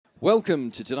Welcome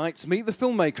to tonight's Meet the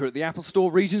Filmmaker at the Apple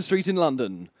Store, Regent Street in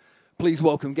London. Please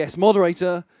welcome guest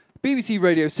moderator, BBC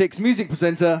Radio 6 music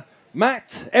presenter,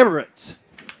 Matt Everett.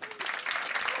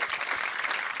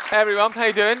 Hey everyone, how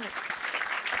you doing?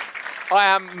 I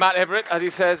am Matt Everett, as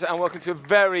he says, and welcome to a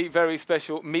very, very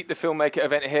special Meet the Filmmaker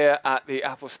event here at the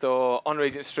Apple Store on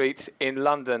Regent Street in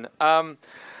London. Our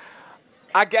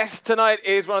guest tonight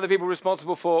is one of the people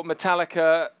responsible for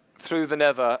Metallica Through the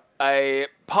Never, a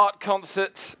part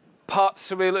concert, part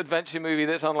surreal adventure movie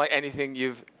that's unlike anything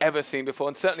you've ever seen before,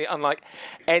 and certainly unlike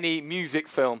any music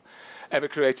film ever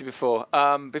created before.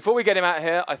 Before we get him out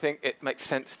here, I think it makes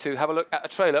sense to have a look at a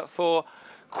trailer for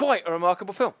quite a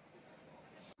remarkable film.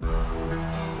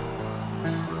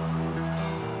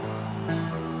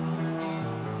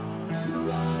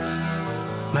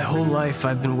 My whole life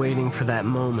I've been waiting for that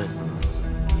moment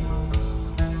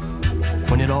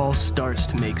when it all starts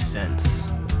to make sense.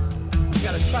 We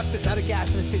got a truck that's out of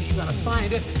gas in the city. You're gonna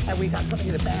find it, and we got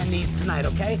something the band needs tonight,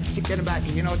 okay? So get him back,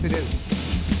 and you know what to do.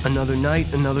 Another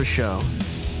night, another show.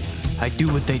 I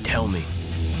do what they tell me.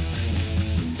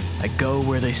 I go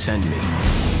where they send me.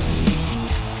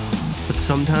 But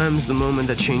sometimes the moment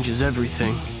that changes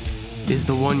everything is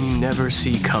the one you never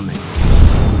see coming.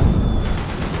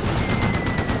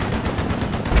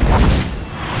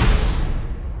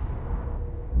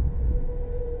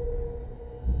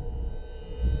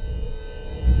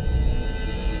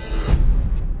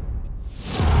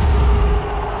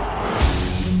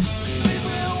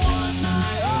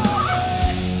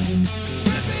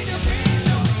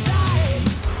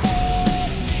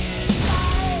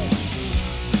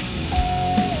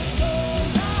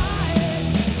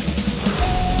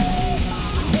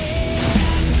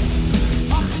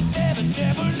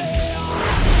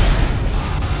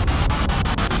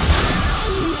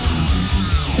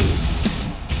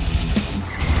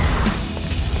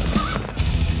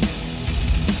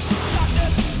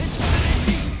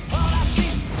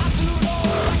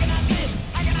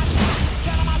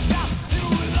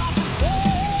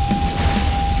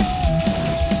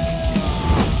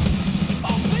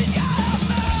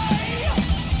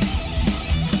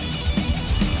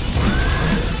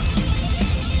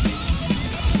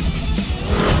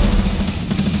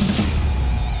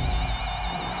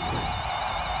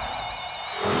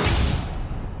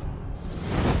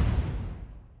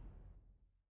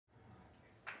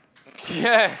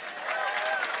 Yes.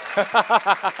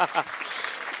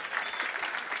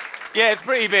 Yeah, it's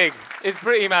pretty big. It's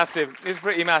pretty massive. It's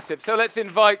pretty massive. So let's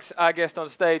invite our guest on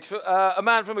stage, a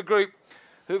man from a group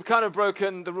who've kind of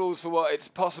broken the rules for what it's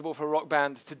possible for a rock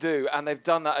band to do, and they've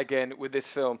done that again with this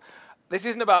film. This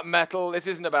isn't about metal. This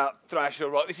isn't about thrash or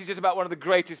rock. This is just about one of the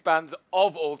greatest bands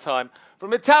of all time.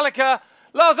 From Metallica,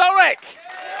 Lars Ulrich.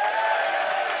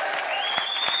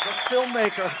 The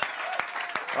filmmaker.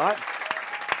 All right.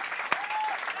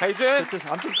 How you doing?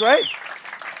 I'm doing great.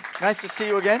 Nice to see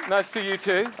you again. Nice to see you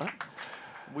too.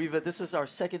 This is our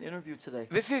second interview today.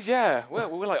 This is, yeah,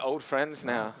 we're like old friends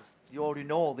now. You already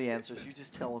know all the answers. You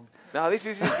just tell them. No, this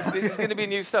is going to be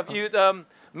new stuff. You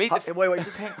meet the... Wait,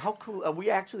 just hang. How cool? Are we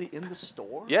actually in the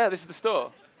store? Yeah, this is the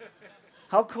store.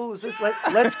 How cool is this?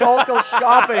 Let's go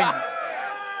shopping.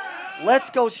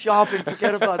 Let's go shopping.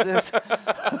 Forget about this.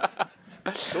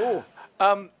 Cool.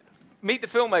 Meet the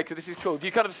Filmmaker. This is cool.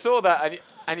 You kind of saw that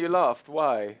and you laughed.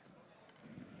 Why?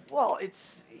 Well,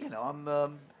 it's,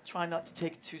 I'm trying not to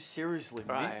take it too seriously.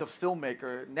 Right. Meet the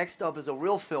filmmaker. Next up is a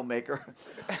real filmmaker.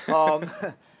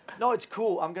 No, it's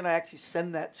cool. I'm going to actually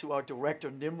send that to our director,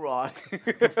 Nimrod.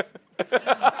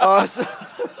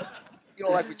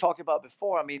 Like we talked about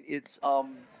before, I mean, it's,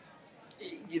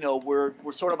 we're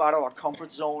sort of out of our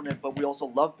comfort zone, but we also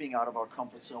love being out of our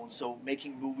comfort zone. So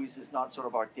making movies is not sort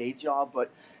of our day job, but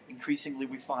increasingly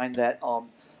we find that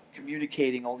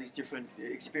communicating all these different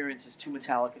experiences to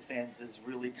Metallica fans is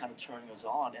really kind of turning us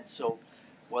on. And so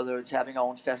whether it's having our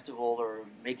own festival or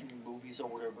making movies or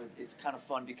whatever, it's kind of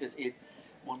fun because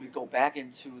when we go back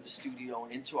into the studio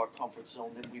and into our comfort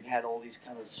zone, then we've had all these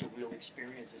kind of surreal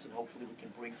experiences, and hopefully we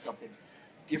can bring something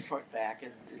different back,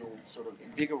 and it'll sort of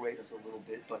invigorate us a little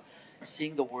bit. But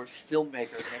seeing the word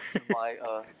filmmaker next to my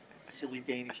silly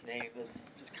Danish name, that's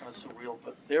just kind of surreal.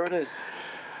 But there it is.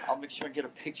 I'll make sure and get a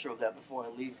picture of that before I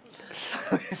leave.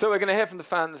 So we're going to hear from the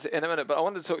fans in a minute, but I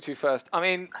wanted to talk to you first. I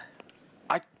mean,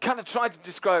 I kind of tried to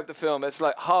describe the film. It's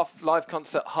like half live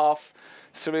concert, half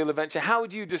surreal adventure. How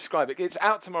would you describe it? It's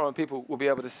out tomorrow and people will be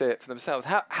able to see it for themselves.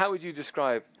 How would you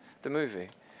describe the movie?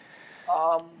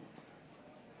 Well,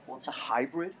 it's a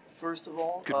hybrid, first of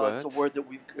all. Good word. It's a word that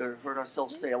we've heard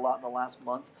ourselves say a lot in the last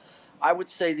month. I would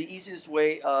say the easiest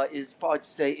way is probably to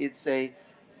say it's a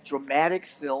dramatic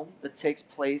film that takes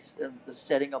place in the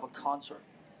setting of a concert.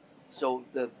 So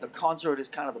the concert is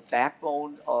kind of the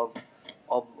backbone of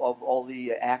all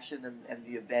the action and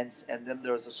the events, and then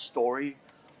there's a story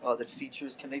that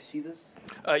features. Can they see this?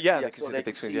 Yeah, they can so see they the big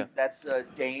can screen. see Yeah. that's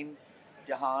Dane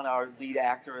DeHaan, our lead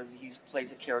actor, and he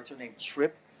plays a character named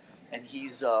Trip, and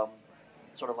he's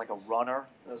sort of like a runner.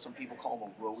 Some people call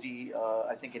him a roadie.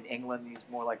 I think in England he's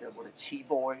more like a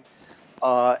T-boy.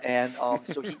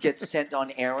 So he gets sent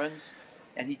on errands,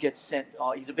 and he gets sent.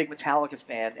 He's a big Metallica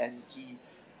fan, and he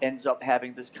ends up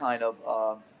having this kind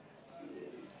of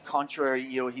contrary.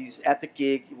 He's at the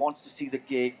gig, he wants to see the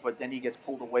gig, but then he gets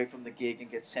pulled away from the gig and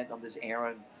gets sent on this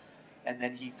errand, and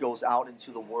then he goes out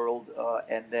into the world,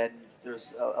 and then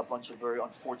there's a bunch of very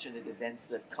unfortunate events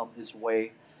that come his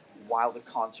way while the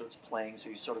concert's playing. So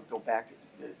you sort of go back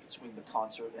between the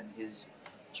concert and his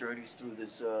journeys through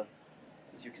this.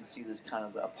 As you can see, this kind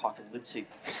of apocalyptic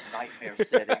nightmare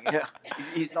setting. Yeah,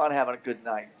 he's not having a good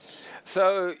night.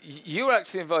 So you were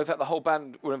actually involved, in fact, the whole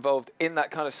band were involved in that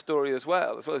kind of story as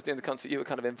well as doing the concert. You were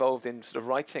kind of involved in sort of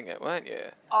writing it, weren't you?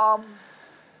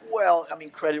 Well, I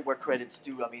mean, credit where credit's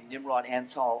due. I mean, Nimrod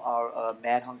Antal, our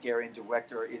mad Hungarian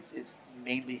director, it's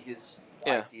mainly his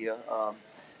idea.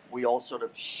 We all sort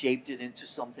of shaped it into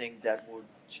something that would,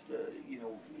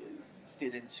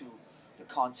 fit into the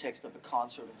context of the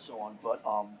concert and so on. But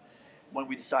when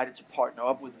we decided to partner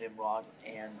up with Nimrod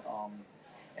and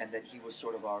that he was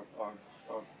sort of our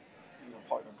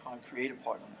partner in crime, creative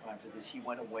partner in crime for this, he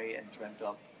went away and dreamt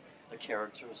up the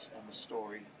characters and the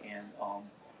story, and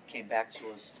came back to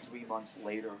us 3 months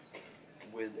later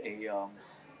with a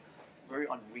very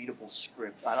unreadable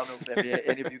script. I don't know if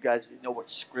any of you guys know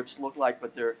what scripts look like,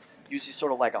 but they're usually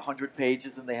sort of like 100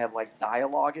 pages and they have like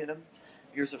dialogue in them.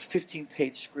 Here's a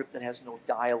 15-page script that has no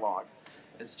dialogue.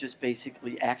 It's just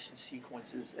basically action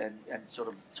sequences and sort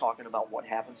of talking about what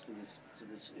happens to this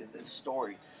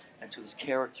story and to this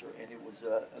character. And it was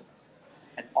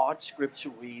an odd script to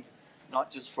read,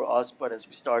 not just for us, but as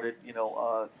we started,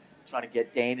 trying to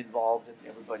get Dane involved and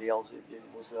everybody else. It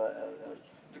was a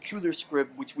peculiar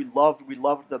script, which we loved. We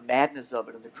loved the madness of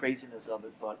it and the craziness of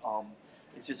it, but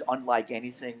it's just unlike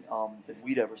anything that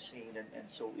we'd ever seen.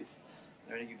 And so if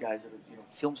any of you guys are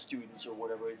film students or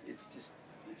whatever, it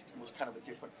was kind of a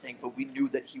different thing. But we knew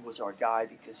that he was our guy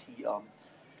because he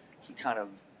kind of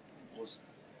was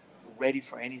ready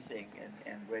for anything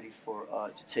and ready for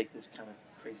to take this kind of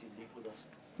crazy leap with us.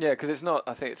 Yeah, because it's not,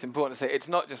 I think it's important to say, it's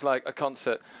not just like a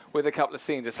concert with a couple of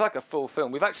scenes. It's like a full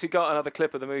film. We've actually got another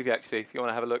clip of the movie, actually, if you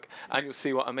want to have a look, and you'll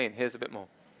see what I mean. Here's a bit more.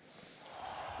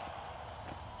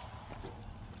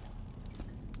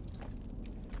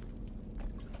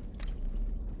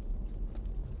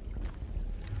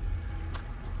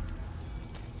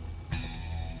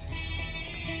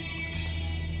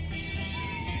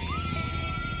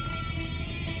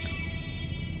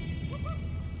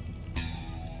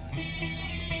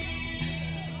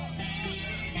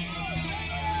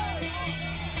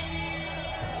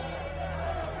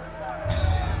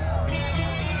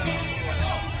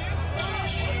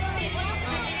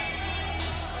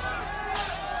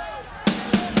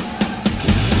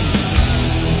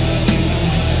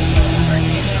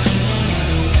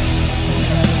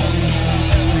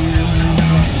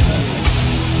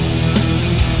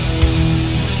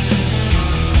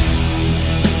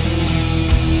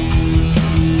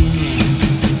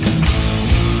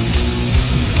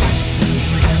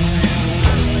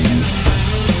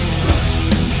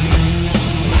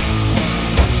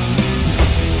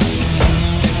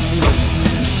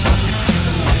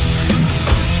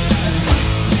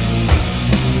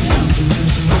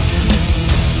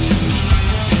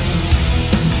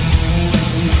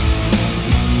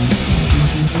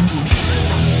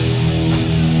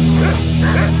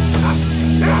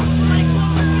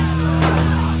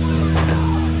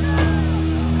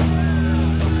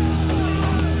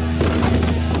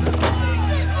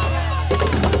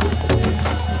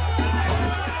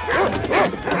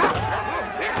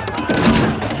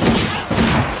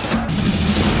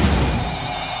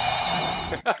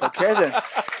 Okay then.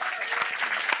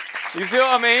 You see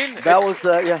what I mean? That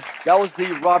was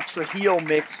the Rob Trujillo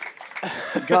mix.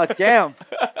 God damn.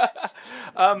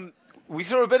 We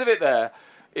saw a bit of it there.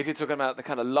 If you're talking about the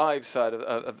kind of live side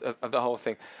of the whole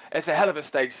thing, it's a hell of a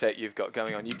stage set you've got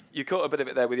going on. You caught a bit of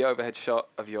it there with the overhead shot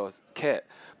of your kit,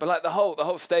 but like the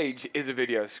whole stage is a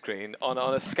video screen on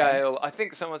a scale. I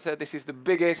think someone said this is the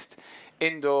biggest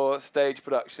indoor stage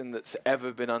production that's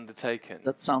ever been undertaken.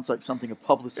 That sounds like something a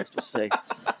publicist would say.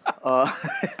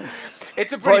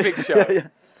 It's a pretty big show. Yeah.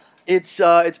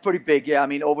 It's pretty big, yeah. I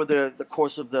mean, over the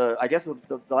course of the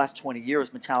last 20 years,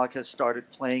 Metallica started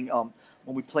playing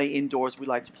when we play indoors, we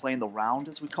like to play in the round,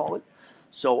 as we call it.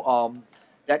 So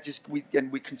that just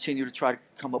we continue to try to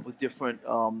come up with different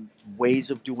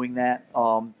ways of doing that.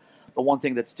 The one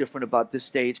thing that's different about this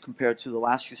stage compared to the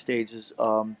last few stages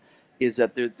is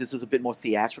that this is a bit more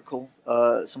theatrical.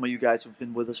 Some of you guys who've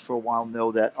been with us for a while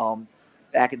know that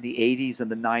back in the 80s and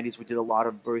the 90s, we did a lot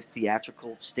of very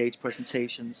theatrical stage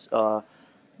presentations,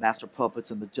 Master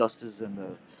Puppets and the Justas and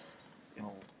the,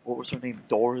 what was her name,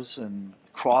 Doors and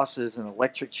Crosses and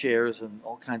electric chairs and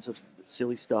all kinds of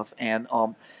silly stuff. And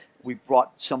we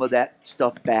brought some of that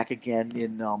stuff back again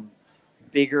in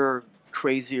bigger,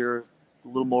 crazier, a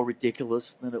little more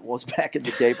ridiculous than it was back in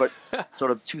the day, but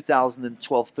sort of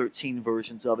 2012-13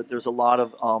 versions of it. There's a lot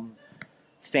of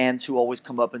fans who always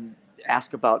come up and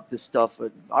ask about this stuff.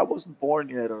 But I wasn't born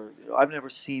yet, or I've never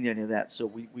seen any of that. So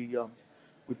we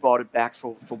brought it back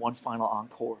for one final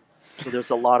encore. So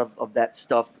there's a lot of that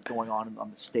stuff going on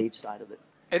the stage side of it.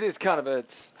 It is kind of a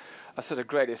sort of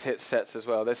greatest hit sets as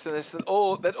well. There's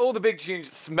all the big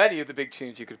tunes, many of the big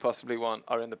tunes you could possibly want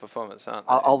are in the performance, aren't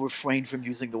they? I'll refrain from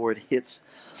using the word hits,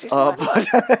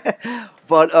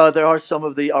 but there are some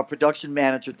of our production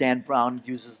manager Dan Brown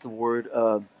uses the word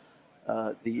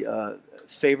the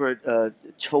favorite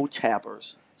toe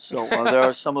tappers. So there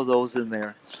are some of those in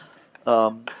there.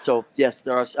 So yes,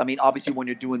 there are. I mean, obviously, when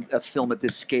you're doing a film at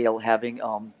this scale, having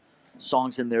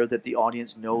songs in there that the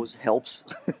audience knows helps,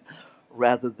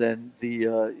 rather than the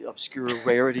obscure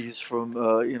rarities from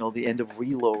the end of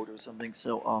Reload or something.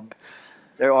 So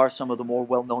there are some of the more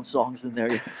well-known songs in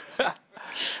there.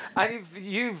 And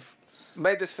you've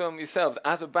made this film yourselves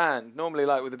as a band. Normally,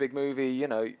 like with a big movie,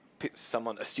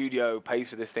 a studio pays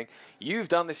for this thing. You've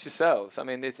done this yourselves. I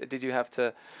mean, did you have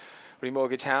to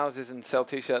remortgage houses and sell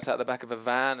T-shirts out the back of a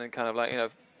van and kind of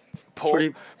pawn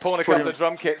a couple of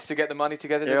drum kits to get the money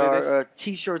together to do this? There are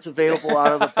T-shirts available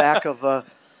out of the back of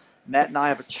Matt and I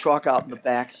have a truck out in the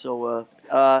back, so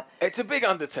it's a big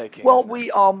undertaking. Well,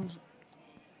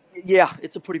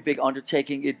 it's a pretty big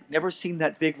undertaking. It never seemed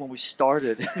that big when we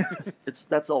started.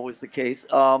 That's always the case.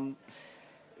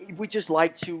 We just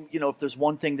like to, if there's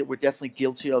one thing that we're definitely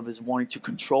guilty of is wanting to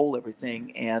control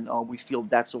everything, and we feel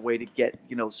that's a way to get,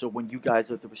 so when you guys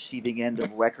are at the receiving end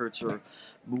of records or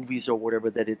movies or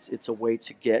whatever, that it's a way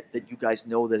to get that you guys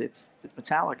know that it's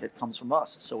Metallica. It comes from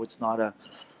us, so it's not a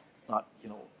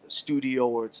studio,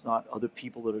 or it's not other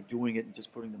people that are doing it and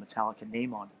just putting the Metallica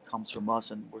name on it. It comes from us,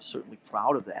 and we're certainly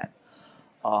proud of that.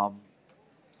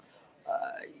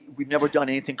 We've never done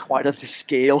anything quite of this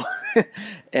scale,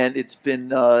 and it's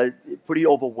been pretty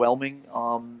overwhelming,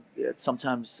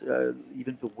 sometimes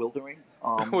even bewildering.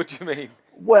 What do you mean?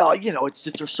 Well, it's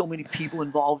just there's so many people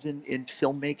involved in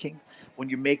filmmaking. When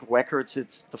you make records,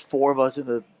 it's the four of us in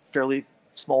a fairly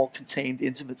small, contained,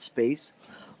 intimate space.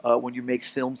 When you make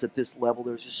films at this level,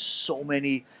 there's just so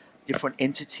many different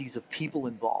entities of people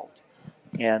involved.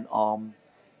 And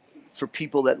for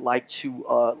people that like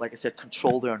to, like I said,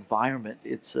 control their environment,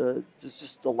 there's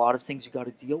just a lot of things you got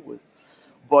to deal with.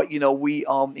 But, we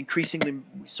increasingly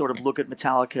sort of look at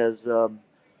Metallica as,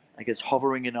 I guess,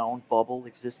 hovering in our own bubble,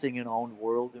 existing in our own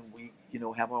world. And we,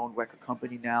 have our own record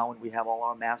company now, and we have all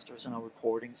our masters and our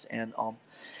recordings. And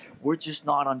we're just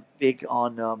not big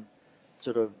on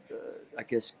sort of, I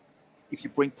guess, if you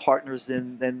bring partners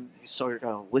in, then you sort of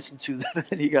gotta listen to them, and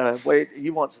then you gotta wait. He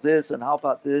wants this, and how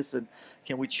about this, and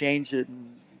can we change it?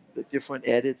 And the different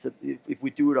edits. If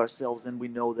we do it ourselves, then we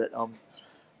know that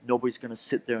nobody's gonna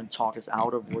sit there and talk us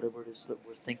out of whatever it is that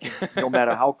we're thinking, no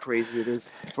matter how crazy it is,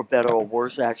 for better or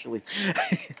worse, actually.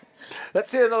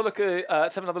 Let's have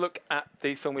another look at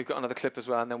the film. We've got another clip as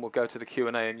well, and then we'll go to the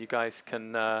Q&A, and you guys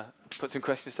can put some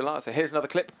questions to Lars. So here's another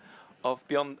clip of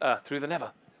Beyond Through the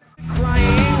Never.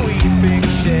 Crying, weeping,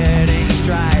 shedding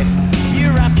strife,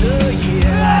 year after year,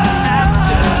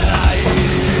 after life.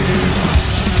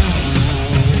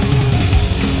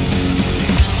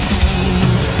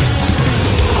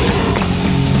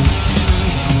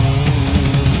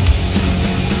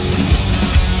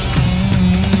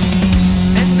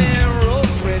 An arrow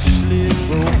freshly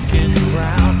broken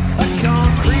ground, a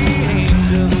concrete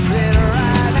angel lit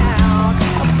right out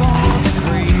upon the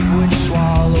grave which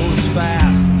swallows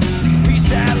fast.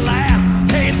 Peace at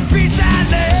last, hey, it's peace at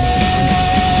last.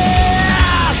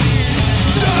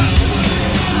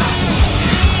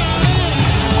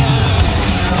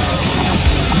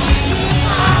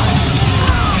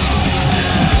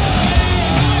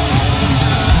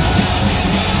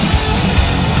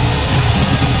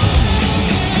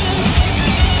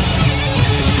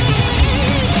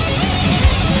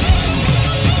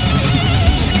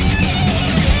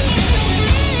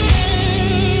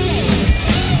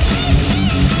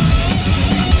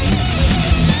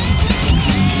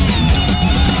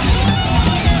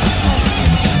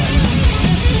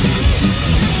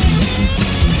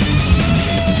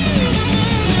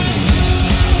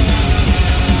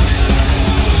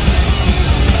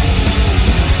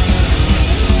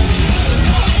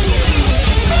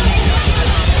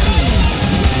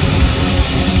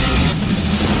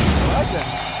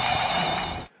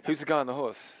 guy on the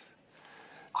horse?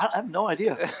 I have no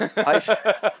idea.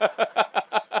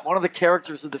 One of the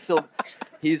characters of the film.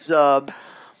 He's. I'm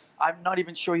not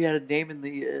even sure he had a name in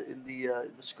the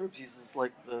script. He's just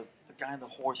like the guy on the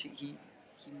horse. He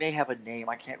may have a name.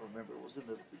 I can't remember. It was in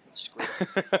the script.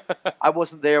 I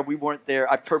wasn't there. We weren't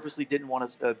there. I purposely didn't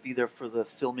want to be there for the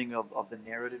filming of the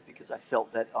narrative because I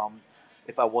felt that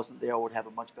if I wasn't there, I would have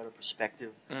a much better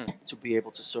perspective to be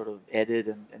able to sort of edit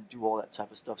and do all that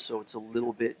type of stuff. So it's a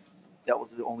little bit. That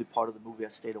was the only part of the movie I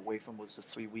stayed away from was the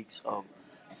 3 weeks of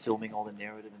filming all the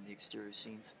narrative and the exterior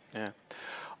scenes. Yeah.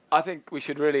 I think we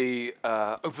should really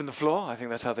open the floor. I think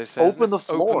that's how they say it. Open the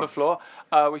floor. Open the floor.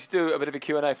 We should do a bit of a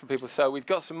Q&A from people. So we've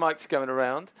got some mics going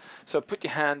around. So put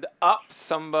your hand up.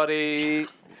 Somebody.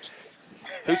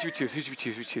 Who should we choose? Who should we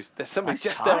choose? Who should we choose? There's somebody Nice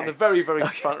just there on the very, very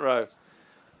front row.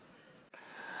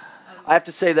 I have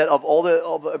to say that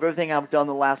of everything I've done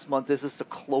the last month, this is the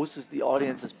closest the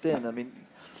audience has been. I mean,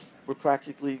 we're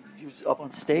practically up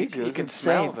on stage. You It's can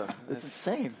insane. smell them. It's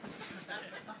insane.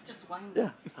 That's just one.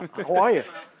 Yeah. How are you?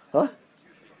 Huh?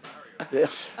 Yeah.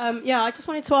 Yeah, I just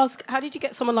wanted to ask, how did you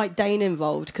get someone like Dane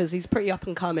involved? Because he's pretty up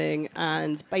and coming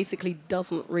and basically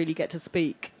doesn't really get to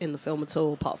speak in the film at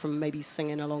all, apart from maybe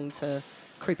singing along to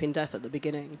Creeping Death at the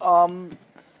beginning.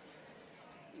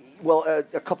 Well,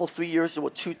 a couple, 3 years,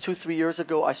 3 years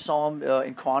ago, I saw him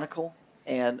in Chronicle,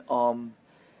 and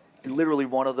literally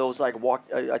one of those,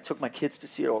 I took my kids to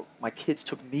see it, or my kids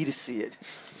took me to see it,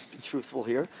 to be truthful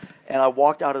here, and I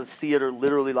walked out of the theater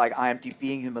literally like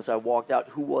IMDbing him as I walked out.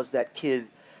 Who was that kid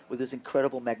with this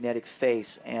incredible magnetic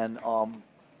face? And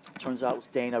turns out it was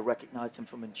Dane. I recognized him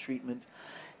from In Treatment.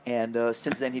 And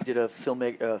since then, he did a film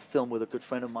with a good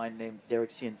friend of mine named Derek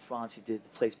Cianfrance. He did The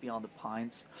Place Beyond the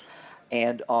Pines.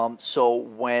 And so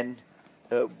when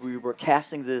we were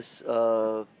casting this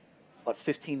about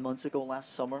 15 months ago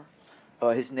last summer,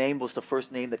 his name was the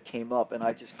first name that came up. And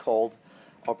I just called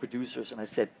our producers and I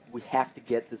said, we have to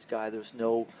get this guy. There's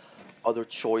no other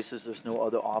choices. There's no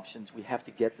other options. We have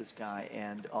to get this guy.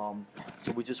 And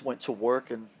so we just went to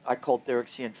work. And I called Derek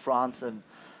Cianfrance, and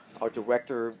our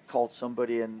director called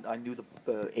somebody, and I knew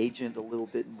the agent a little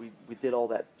bit, and we did all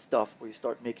that stuff where you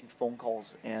start making phone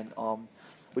calls. And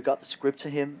we got the script to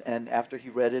him, and after he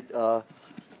read it, I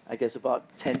guess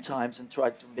about 10 times and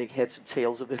tried to make heads and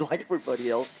tails of it like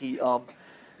everybody else, he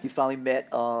finally met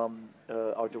our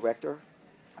director,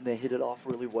 and they hit it off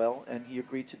really well, and he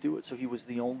agreed to do it. So he was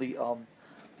the only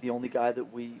guy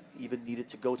that we even needed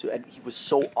to go to, and he was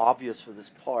so obvious for this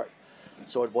part.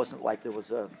 So it wasn't like there was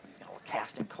a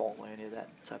casting call or any of that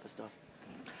type of stuff.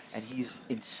 And he's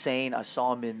insane. I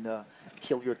saw him in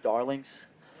Kill Your Darlings,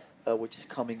 which is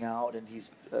coming out, and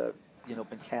he's been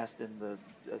cast in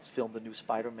has filmed the new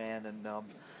Spider-Man, and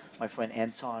my friend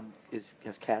Anton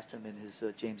has cast him in his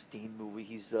James Dean movie.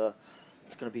 It's going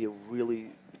to be a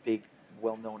really big,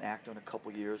 well-known actor in a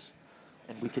couple years,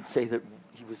 and we could say that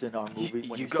he was in our movie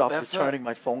when he stops returning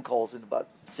my phone calls in about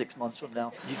 6 months from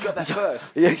now. You got that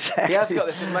first. Yeah, exactly. He has got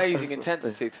this amazing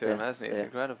intensity to him, hasn't he? It's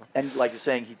incredible. And like you're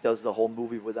saying, he does the whole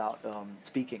movie without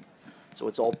speaking. So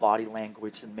it's all body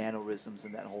language and mannerisms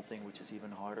and that whole thing, which is even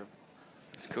harder.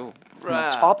 It's cool. And on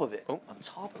top of it,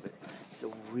 he's a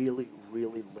really,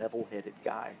 really level-headed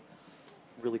guy.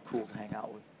 Really cool to hang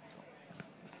out with. So,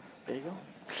 there you go.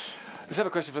 Let's have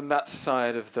a question from that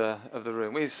side of the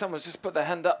room. Someone's just put their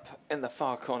hand up in the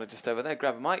far corner just over there.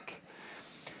 Grab a mic.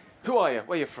 Who are you?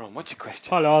 Where are you from? What's your question?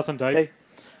 Hi Lars, I'm Dave.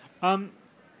 Hey.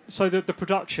 So the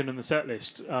production and the set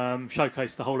list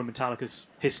showcased the whole of Metallica's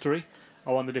history.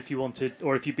 I wondered if you wanted,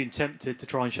 or if you've been tempted to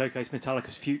try and showcase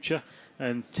Metallica's future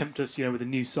and tempt us, with a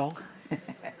new song.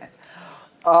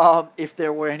 If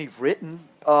there were any written,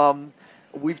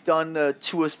 we've done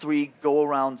 2 or 3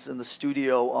 go-arounds in the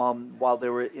studio while they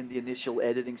were in the initial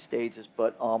editing stages,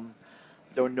 but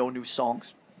there were no new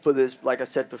songs for this. Like I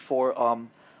said before,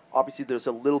 obviously there's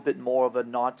a little bit more of a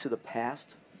nod to the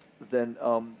past than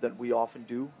we often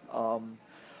do,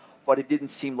 but it didn't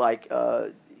seem like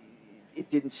there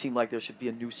should be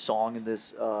a new song in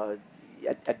this.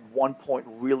 At one point,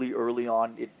 really early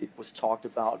on, it was talked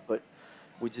about, but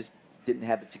we just didn't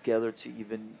have it together to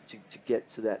even to get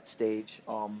to that stage.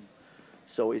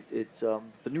 So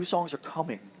the new songs are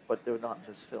coming, but they're not in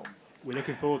this film. We're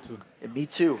looking forward to it. And me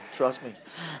too, trust me.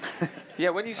 Yeah,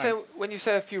 when you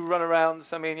say a few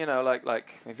runarounds, I mean,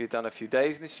 like have you done a few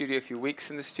days in the studio, a few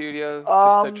weeks in the studio,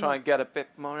 just to try and get a bit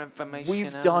more information?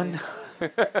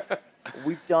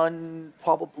 We've done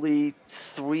probably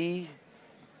three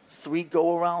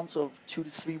go-arounds of 2 to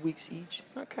 3 weeks each.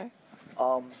 Okay.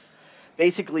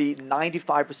 Basically,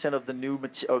 95% of the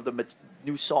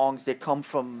new songs, they come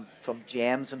from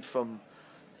jams and from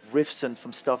riffs and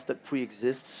from stuff that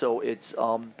pre-exists. So it's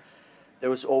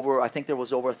I think there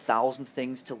was over 1,000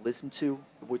 things to listen to,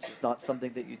 which is not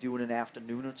something that you do in an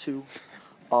afternoon or two.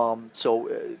 So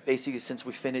basically, since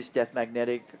we finished Death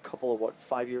Magnetic a couple of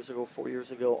 4 years ago,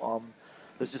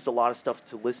 there's just a lot of stuff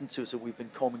to listen to. So we've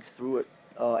been combing through it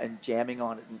and jamming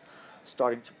on it and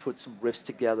starting to put some riffs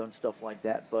together and stuff like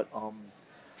that. But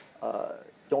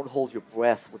don't hold your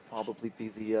breath would probably be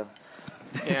the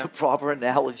the proper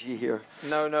analogy here.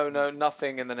 No,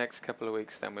 nothing in the next couple of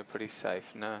weeks. Then we're pretty safe.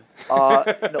 No.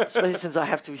 No, especially since I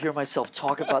have to hear myself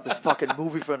talk about this fucking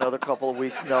movie for another couple of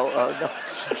weeks. No.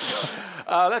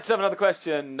 Let's have another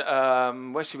question.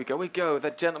 Where should we go? We go with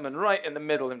that gentleman right in the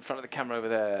middle, in front of the camera over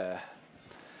there.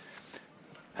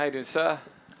 How you doing, sir?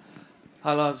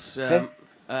 Hi, lads.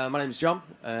 My name's John.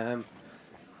 Hello,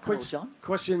 John.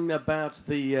 Question about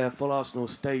the Full Arsenal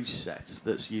stage set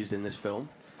that's used in this film.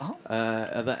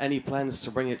 Are there any plans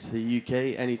to bring it to the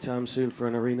UK anytime soon for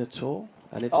an arena tour?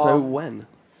 And if so, when?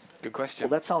 Good question.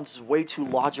 Well, that sounds way too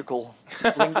logical.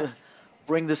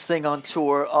 Bring this thing on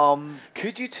tour.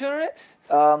 Could you tour it?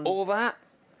 All that?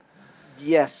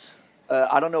 Yes.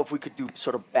 I don't know if we could do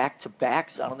sort of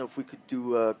back-to-backs. I don't know if we could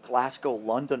do Glasgow,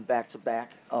 London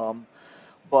back-to-back.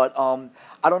 But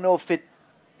I don't know if it.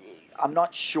 I'm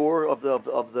not sure of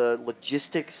the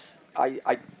logistics.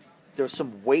 There's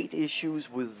some weight issues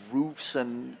with roofs,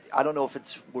 and I don't know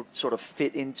if would sort of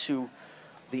fit into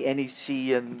the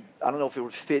NEC, and I don't know if it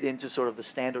would fit into sort of the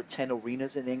standard 10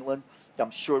 arenas in England.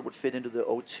 I'm sure it would fit into the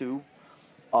O2.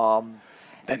 Then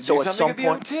and so do at something some at the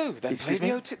point, O2. Then play the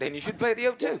O2. Then you should play the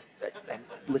O2. And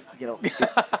listen,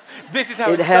 This is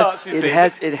how it starts.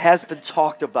 It has been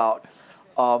talked about,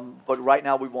 but right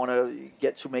now we want to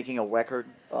get to making a record,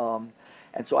 and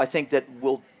so I think that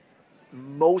we'll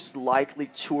most likely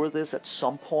tour this at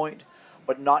some point,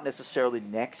 but not necessarily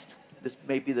next. This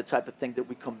may be the type of thing that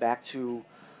we come back to.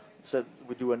 So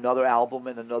we do another album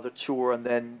and another tour, and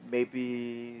then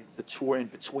maybe the tour in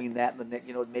between that and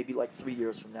the maybe like 3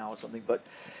 years from now or something. But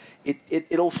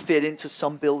it'll fit into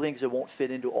some buildings. It won't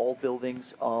fit into all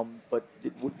buildings. But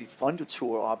it would be fun to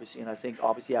tour, obviously. And I think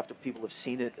obviously after people have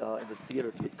seen it in the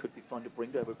theater, it could be fun to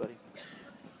bring to everybody.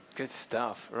 Good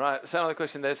stuff. Right. So another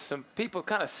question. There's some people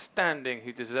kind of standing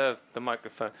who deserve the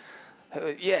microphone.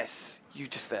 Yes, you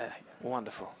just there.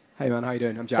 Wonderful. Hey man, how you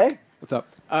doing? I'm Jack. Hey. What's up?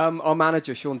 Our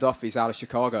manager, Sean Duffy's out of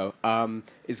Chicago,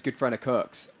 is a good friend of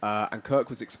Kirk's. And Kirk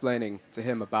was explaining to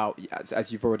him about,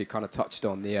 as you've already kind of touched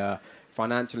on, the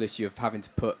financial issue of having to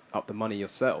put up the money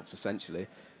yourselves, essentially,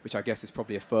 which I guess is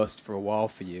probably a first for a while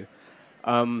for you.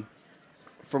 From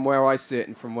where I sit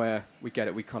and from where we get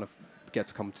it, we kind of get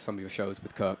to come to some of your shows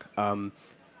with Kirk.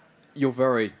 You're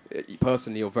very,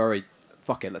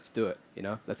 fuck it, let's do it,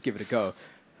 let's give it a go.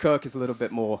 Kirk is a little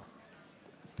bit more,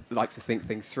 likes to think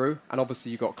things through, and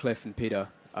obviously you got Cliff and Peter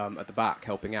at the back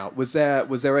helping out. Was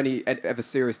there any ever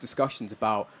serious discussions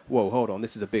about, whoa, hold on,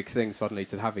 this is a big thing suddenly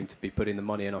to having to be putting the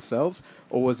money in ourselves,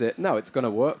 or was it no, it's going to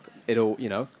work? It'll,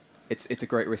 it's a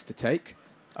great risk to take.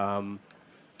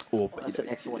 That's an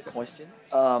excellent question.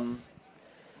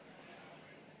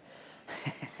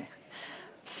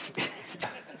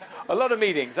 A lot of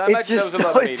meetings. I imagine there was a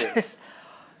lot of meetings.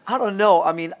 I don't know.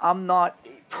 I mean, I'm not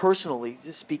personally,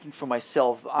 just speaking for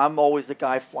myself, I'm always the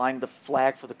guy flying the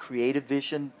flag for the creative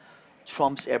vision,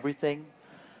 trumps everything.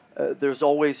 There's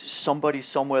always somebody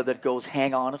somewhere that goes,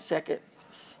 hang on a second.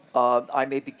 I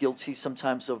may be guilty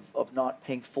sometimes of not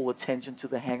paying full attention to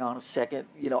the hang on a second.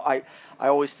 I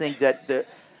always think that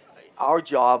our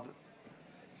job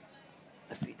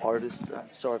as the artist,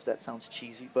 I'm sorry if that sounds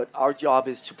cheesy, but our job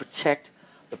is to protect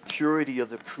the purity of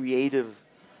the creative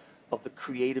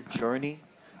journey,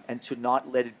 and to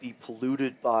not let it be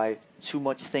polluted by too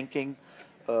much thinking,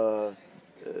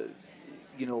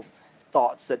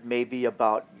 thoughts that may be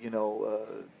about,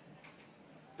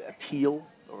 appeal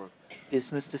or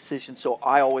business decisions. So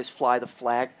I always fly the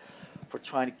flag for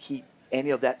trying to keep any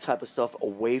of that type of stuff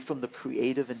away from the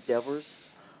creative endeavors.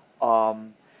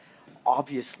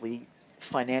 Obviously,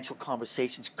 financial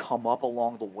conversations come up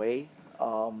along the way.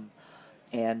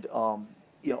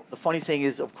 The funny thing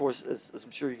is, of course, as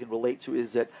I'm sure you can relate to,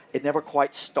 is that it never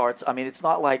quite starts. I mean, it's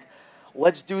not like,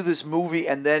 let's do this movie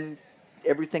and then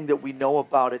everything that we know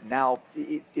about it now,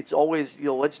 it's always,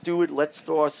 let's do it, let's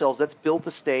throw ourselves, let's build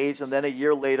the stage, and then a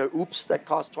year later, oops, that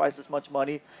cost twice as much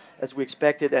money as we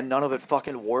expected, and none of it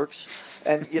fucking works.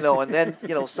 And, and then,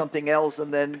 something else,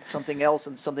 and then something else,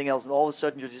 and something else, and all of a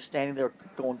sudden you're just standing there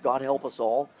going, God help us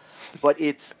all. But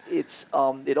it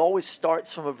always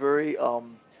starts from a very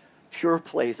pure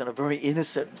place and a very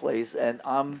innocent place, and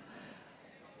I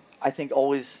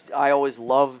always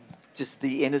love just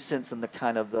the innocence and the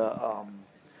kind of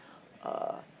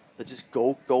the just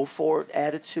go for it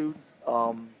attitude.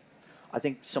 I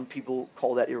think some people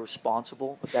call that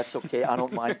irresponsible, but that's okay. I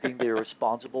don't mind being the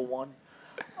irresponsible one.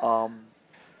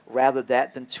 Rather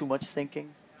that than too much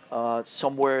thinking.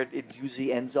 Somewhere it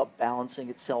usually ends up balancing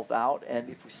itself out, and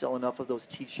if we sell enough of those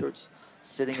T-shirts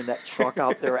sitting in that truck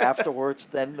out there afterwards,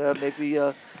 then maybe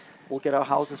we'll get our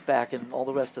houses back and all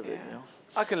the rest of it. You know?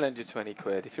 I can lend you 20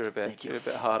 quid if you're a bit, Thank you. you're a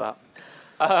bit hard up.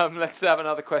 Let's have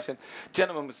another question.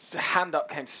 Gentleman's hand up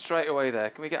came straight away there.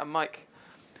 Can we get a mic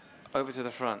over to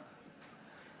the front?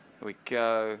 Here we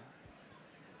go.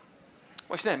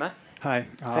 What's your name, man? Hi,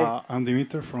 I'm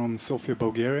Dimitar from Sofia,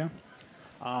 Bulgaria.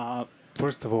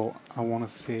 First of all, I want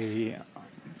to say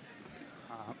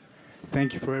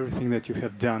thank you for everything that you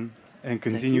have done and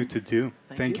continue to do.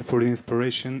 Thank you for the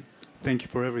inspiration. Thank you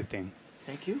for everything.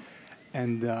 Thank you.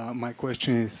 And my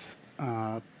question is,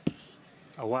 a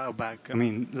while back,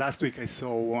 last week I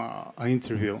saw an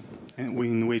interview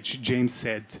in which James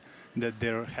said that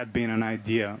there had been an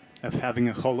idea of having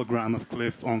a hologram of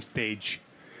Cliff on stage.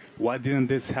 Why didn't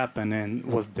this happen, and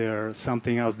was there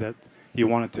something else that you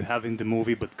wanted to have in the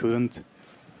movie but couldn't?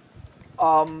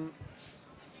 I've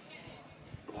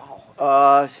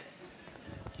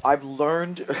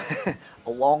learned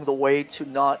along the way to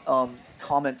not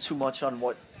comment too much on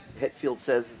what Hetfield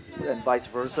says and vice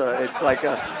versa. It's like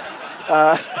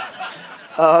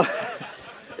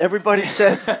everybody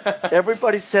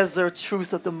says their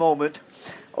truth at the moment,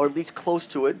 or at least close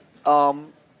to it.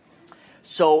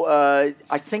 So I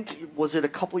think, was it a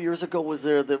couple years ago? Was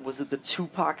it the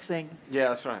Tupac thing? Yeah,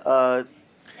 that's right. Was it?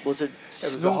 It was a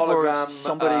Snoop or hologram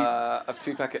somebody of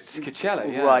Tupac at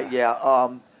Coachella. Yeah. Right.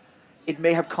 Yeah. It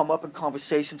may have come up in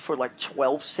conversation for like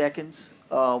 12 seconds.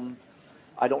 Obviously,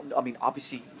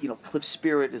 Cliff's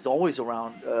spirit is always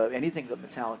around anything that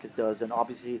Metallica does, and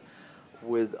obviously,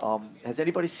 with has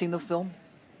anybody seen the film?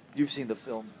 You've seen the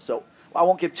film, so I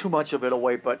won't give too much of it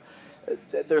away, but.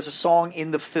 There's a song in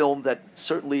the film that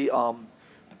certainly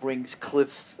brings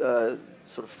Cliff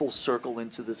sort of full circle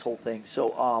into this whole thing.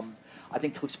 So I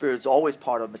think Cliff Spirit is always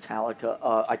part of Metallica.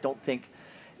 I don't think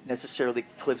necessarily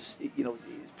Cliff's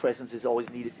his presence is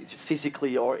always needed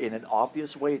physically or in an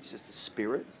obvious way. It's just the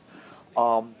spirit.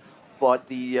 But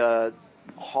the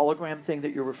hologram thing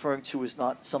that you're referring to is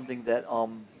not something that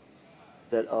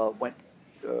went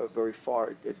very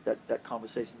far. That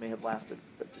conversation may have lasted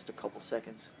just a couple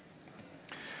seconds.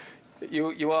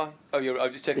 You are? Oh, I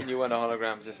was just checking you weren't a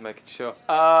hologram, just making sure.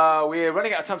 We're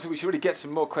running out of time, so we should really get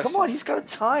some more questions. Come on, he's got a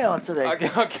tie on today.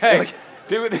 Okay.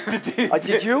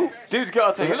 Did you? Dude's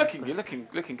got a tie. You're looking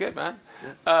good, man.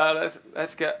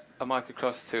 Let's get a mic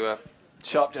across to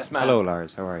Sharp Just Man. Hello,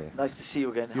 Lars. How are you? Nice to see you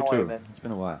again. You How too. are you, man? It's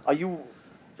been a while. Are you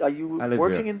I live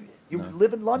working here. in? You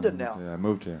live in London now. Yeah, I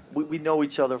moved here. We know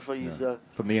each other from these.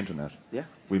 From the internet. Yeah.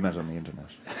 We met on the internet.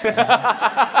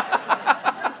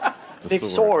 Big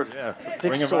sword. Yeah. Big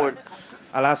Bring it sword. back.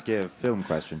 I'll ask you a film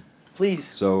question. Please.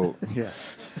 So, yeah.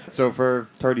 So for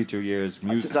 32 years,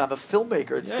 music. Since I'm a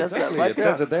filmmaker, it says exactly. that. Like It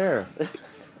says it there.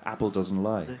 Apple doesn't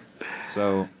lie.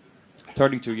 So,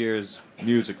 32 years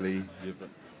musically,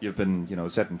 you've been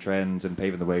setting trends and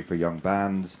paving the way for young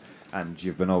bands, and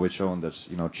you've been always showing that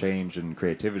change and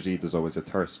creativity. There's always a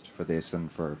thirst for this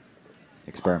and for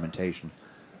experimentation.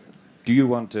 Do you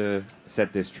want to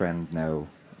set this trend now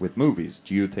with movies?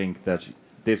 Do you think that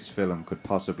this film could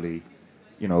possibly,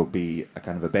 be a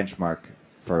kind of a benchmark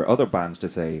for other bands to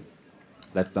say,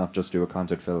 let's not just do a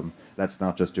concert film, let's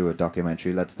not just do a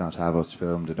documentary, let's not have us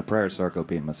filmed in a prayer circle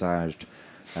being massaged,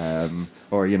 or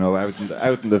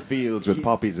out in the fields with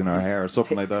poppies in our hair or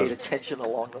something like that. Paid attention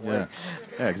along the way.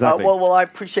 Yeah, exactly. Well, I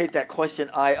appreciate that question.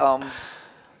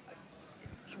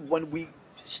 When we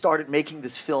started making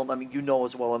this film, you know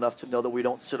us well enough to know that we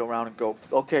don't sit around and go,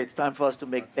 okay, it's time for us to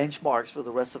make benchmarks for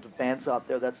the rest of the bands out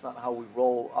there. That's not how we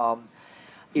roll.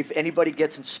 If anybody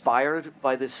gets inspired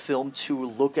by this film to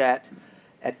look at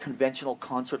conventional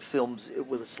concert films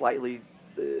with a slightly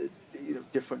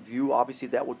different view, obviously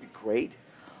that would be great.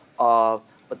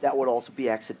 But that would also be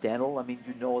accidental.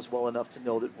 You know us well enough to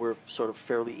know that we're sort of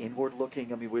fairly inward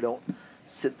looking. We don't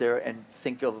sit there and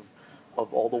think of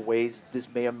all the ways this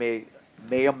may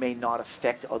or may not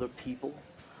affect other people.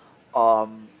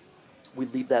 We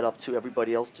leave that up to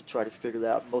everybody else to try to figure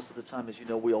that out. Most of the time, as you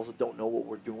know, we also don't know what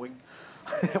we're doing.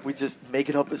 We just make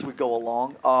it up as we go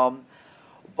along.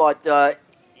 But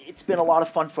it's been a lot of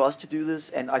fun for us to do this,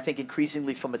 and I think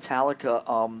increasingly for Metallica,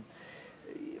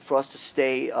 for us to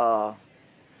stay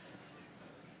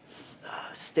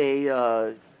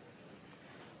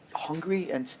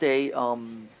hungry and stay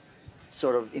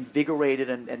sort of invigorated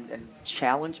and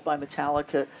challenged by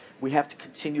Metallica, we have to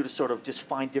continue to sort of just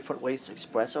find different ways to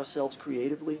express ourselves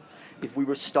creatively. If we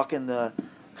were stuck in the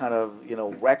kind of,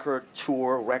 record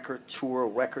tour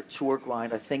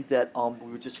grind, I think that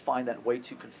we would just find that way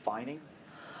too confining.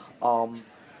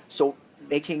 So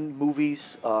making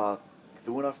movies,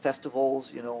 doing our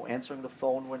festivals, answering the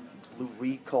phone when Lou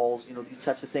Reed calls, these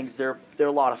types of things, they're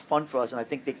a lot of fun for us, and I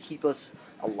think they keep us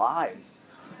alive.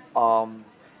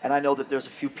 And I know that there's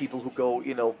a few people who go,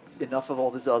 enough of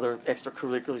all this other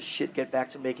extracurricular shit, get back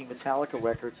to making Metallica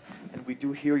records. And we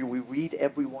do hear you. We read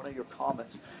every one of your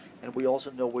comments. And we also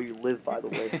know where you live, by the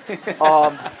way.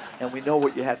 And we know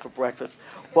what you had for breakfast.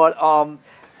 But,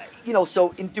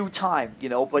 so in due time,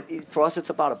 but for us it's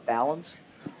about a balance.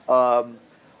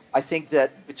 I think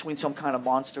that between Some Kind of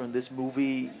Monster and this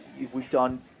movie, we've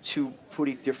done two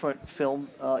pretty different film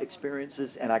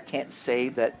experiences. And I can't say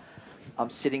that I'm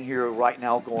sitting here right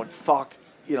now going, fuck,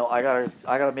 I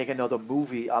gotta make another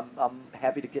movie. I'm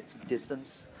happy to get some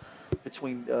distance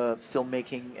between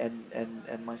filmmaking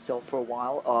and myself for a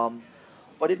while.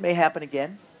 But it may happen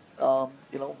again.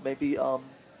 Maybe there'll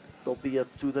be a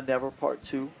Through the Never Part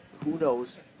 2. Who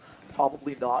knows?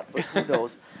 Probably not, but who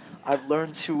knows? I've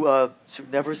learned to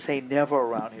never say never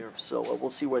around here, so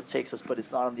we'll see where it takes us, but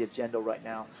it's not on the agenda right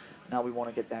now. Now we want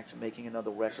to get back to making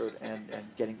another record and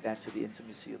getting back to the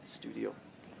intimacy of the studio.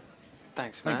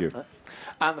 Thanks, man. Thank you.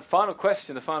 And the final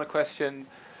question.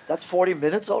 That's 40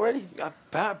 minutes already?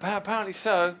 Apparently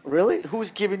so. Really?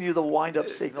 Who's giving you the wind-up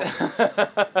signal?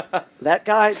 That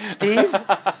guy, Steve?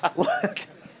 Okay,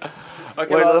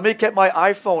 Wait, let me get my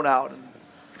iPhone out.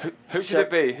 Who should it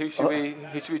be? Who should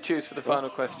we choose for the final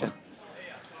question?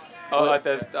 Oh,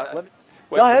 there's. Go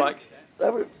ahead.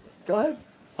 Go ahead.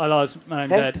 Hi, Lars. My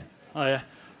name's Hey. Ed. Oh, yeah.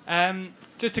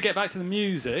 Just to get back to the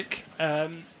music,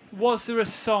 was there a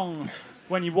song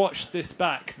when you watched this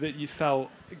back that you felt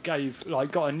got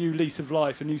a new lease of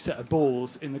life, a new set of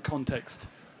balls in the context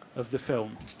of the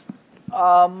film?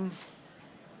 Well,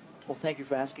 thank you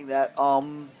for asking that.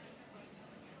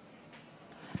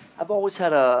 I've always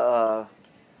had a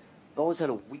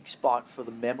weak spot for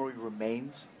The Memory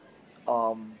Remains.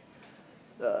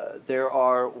 There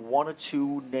are one or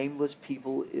two nameless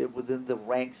people within the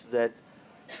ranks that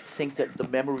think that The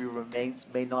Memory Remains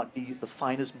may not be the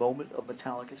finest moment of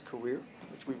Metallica's career,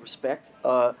 which we respect.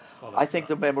 I think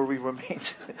The Memory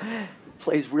Remains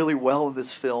plays really well in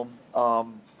this film,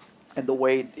 and the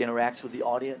way it interacts with the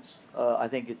audience. I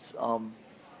think it's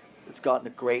gotten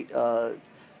a great.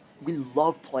 We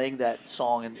love playing that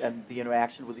song and the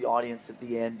interaction with the audience at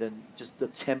the end, and just the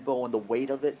tempo and the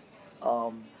weight of it.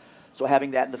 So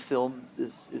having that in the film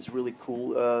is really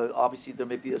cool. Obviously, there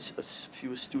may be a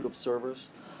few astute observers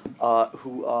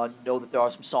who know that there are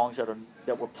some songs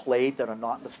that were played that are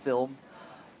not in the film.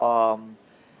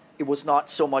 It was not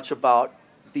so much about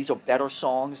these are better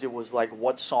songs. It was like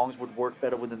what songs would work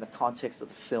better within the context of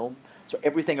the film. So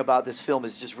everything about this film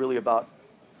is just really about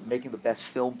making the best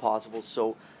film possible.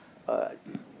 So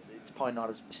it's probably not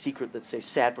a secret that, say,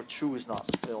 Sad But True is not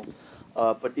the film.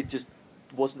 But it just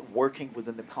wasn't working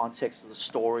within the context of the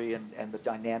story and the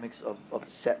dynamics of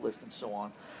the set list and so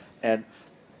on. And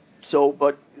so,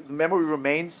 but The Memory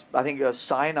Remains, I think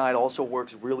Cyanide also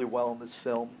works really well in this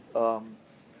film.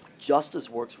 Justice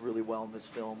works really well in this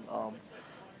film.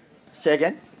 Say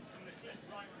again?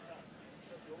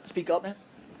 Speak up, man.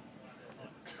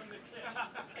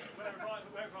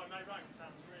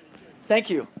 Thank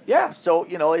you. Yeah, so,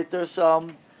 there's,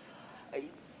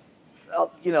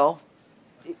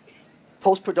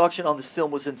 post-production on this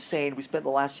film was insane. We spent the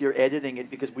last year editing it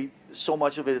because so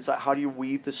much of it's like, how do you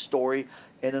weave the story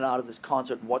in and out of this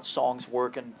concert? What songs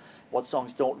work and what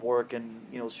songs don't work? And,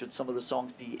 should some of the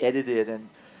songs be edited? And,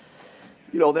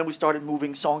 then we started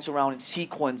moving songs around in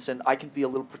sequence, and I can be a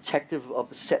little protective of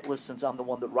the set list since I'm the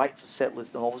one that writes the set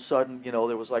list. And all of a sudden,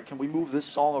 there was like, can we move this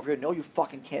song over here? No, you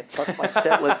fucking can't touch my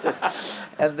set list.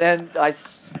 And then I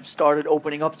started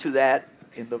opening up to that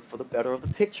for the better of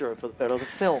the picture, for the better of the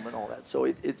film and all that. So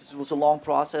it was a long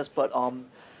process, but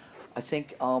I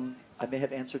think I may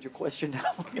have answered your question now.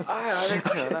 I think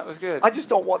so. That was good. I just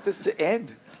don't want this to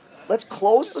end. Let's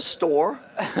close the store,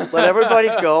 let everybody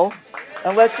go,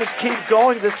 and let's just keep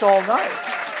going this all night.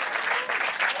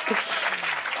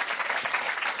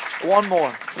 One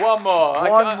more.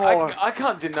 I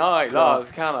can't deny,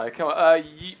 Lars, can I? Come on.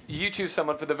 You choose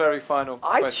someone for the very final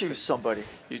question. I choose somebody.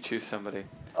 You choose somebody.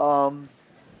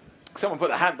 Someone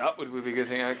put a hand up would be a good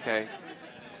thing. Okay.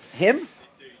 Him?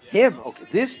 Okay.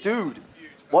 This dude.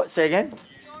 What? Say again?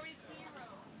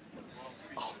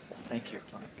 Oh, well, thank you.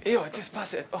 Ew, just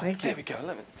pass it. Oh, Thank there you. we go.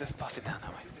 Let me just pass it down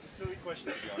that way. It's a silly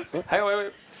question, to be honest. Hang on,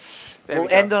 wait. We'll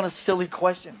end on a silly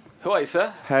question. Who are you,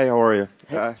 sir? Hi, how are you?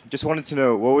 Just wanted to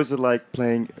know, what was it like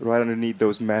playing right underneath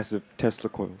those massive Tesla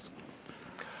coils?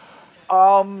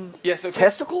 Yes, okay.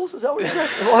 Testicles? Is that what you said?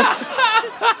 What?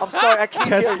 I'm sorry, I can't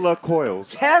hear you. Tesla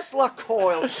coils. Tesla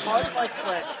coils. Pardon my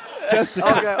French.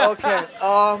 Testicles. Okay.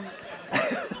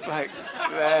 It's like,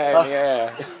 man,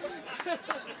 yeah.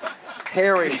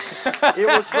 Hairy. It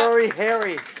was very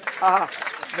hairy.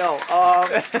 No.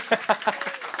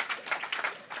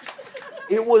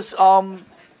 It was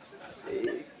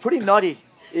pretty nutty.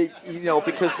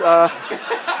 Because.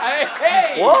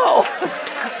 Hey! Whoa!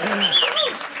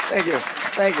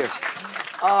 Thank you.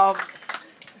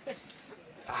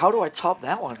 How do I top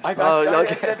that one?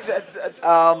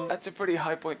 That's a pretty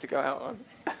high point to go out on.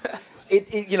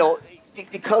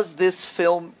 Because this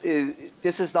film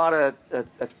this is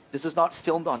not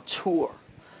filmed on tour.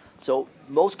 So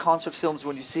most concert films,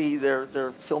 when you see,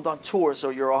 they're filmed on tour. So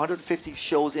you're 150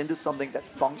 shows into something that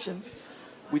functions.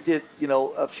 We did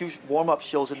a few warm-up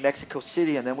shows in Mexico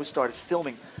City, and then we started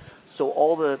filming. So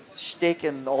all the shtick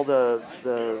and all the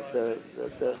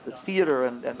theater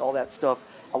and all that stuff,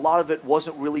 a lot of it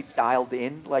wasn't really dialed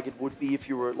in like it would be if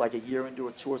you were like a year into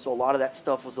a tour. So a lot of that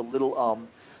stuff was a little,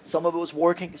 some of it was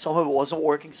working, some of it wasn't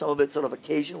working, some of it sort of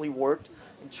occasionally worked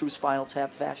in true Spinal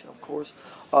Tap fashion, of course.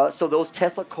 So those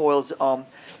Tesla coils,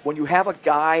 when you have a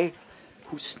guy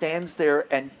who stands there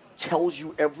and tells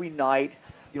you every night,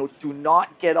 do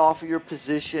not get off of your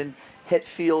position,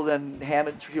 Hetfield and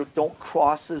Hammond Trio, don't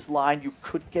cross this line. You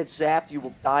could get zapped. You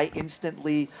will die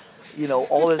instantly.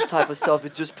 All this type of stuff.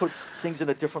 It just puts things in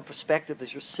a different perspective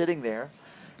as you're sitting there.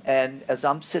 And as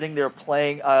I'm sitting there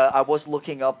playing, I was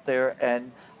looking up there,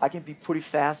 and I can be pretty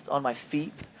fast on my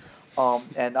feet.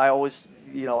 And I always,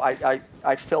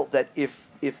 I felt that if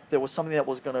there was something that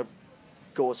was going to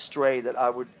go astray, that I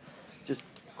would just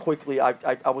quickly, I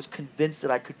was convinced that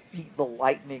I could beat the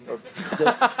lightning or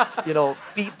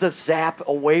beat the zap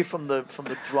away from the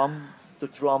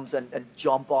drums and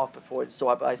jump off before it. So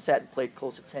I sat and played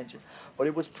close attention, but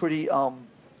it was pretty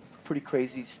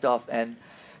crazy stuff. And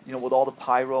with all the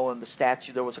pyro and the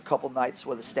statue, there was a couple nights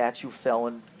where the statue fell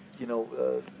and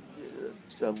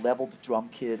leveled the drum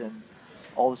kit and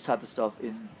all this type of stuff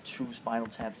in true Spinal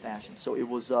Tap fashion. So it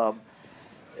was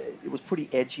pretty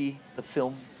edgy, the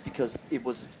film, because it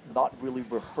was not really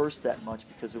rehearsed that much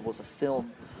because it was a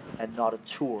film and not a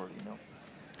tour,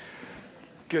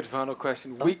 Good final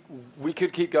question. We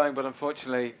could keep going, but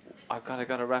unfortunately, I've got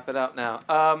to wrap it up now.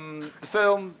 The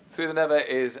film Through the Never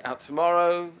is out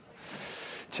tomorrow.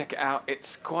 Check it out.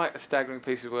 It's quite a staggering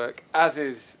piece of work, as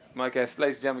is my guest.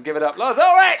 Ladies and gentlemen, give it up, Lars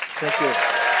Ulrich! Thank you.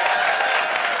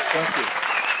 Thank you.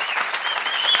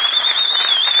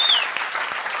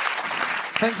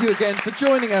 Thank you again for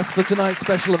joining us for tonight's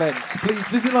special event. Please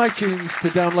visit iTunes to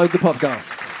download the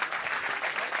podcast.